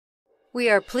We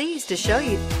are pleased to show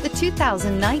you the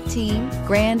 2019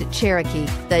 Grand Cherokee.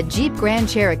 The Jeep Grand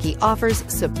Cherokee offers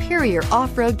superior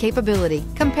off-road capability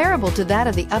comparable to that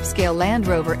of the upscale Land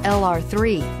Rover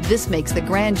LR3. This makes the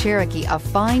Grand Cherokee a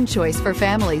fine choice for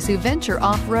families who venture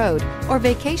off-road or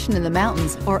vacation in the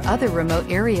mountains or other remote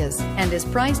areas, and is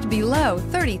priced below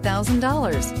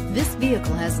 $30,000. This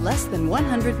vehicle has less than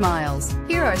 100 miles.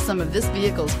 Here are some of this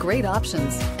vehicle's great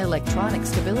options: electronic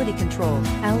stability control,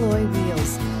 alloy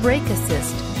wheels, brake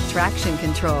assist, traction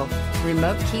control,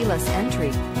 remote keyless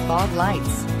entry, fog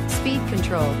lights, speed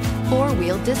control,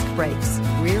 four-wheel disc brakes,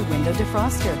 rear window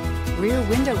defroster, rear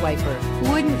window wiper.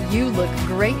 Wouldn't you look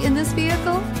great in this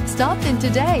vehicle? Stop in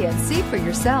today and see for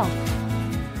yourself.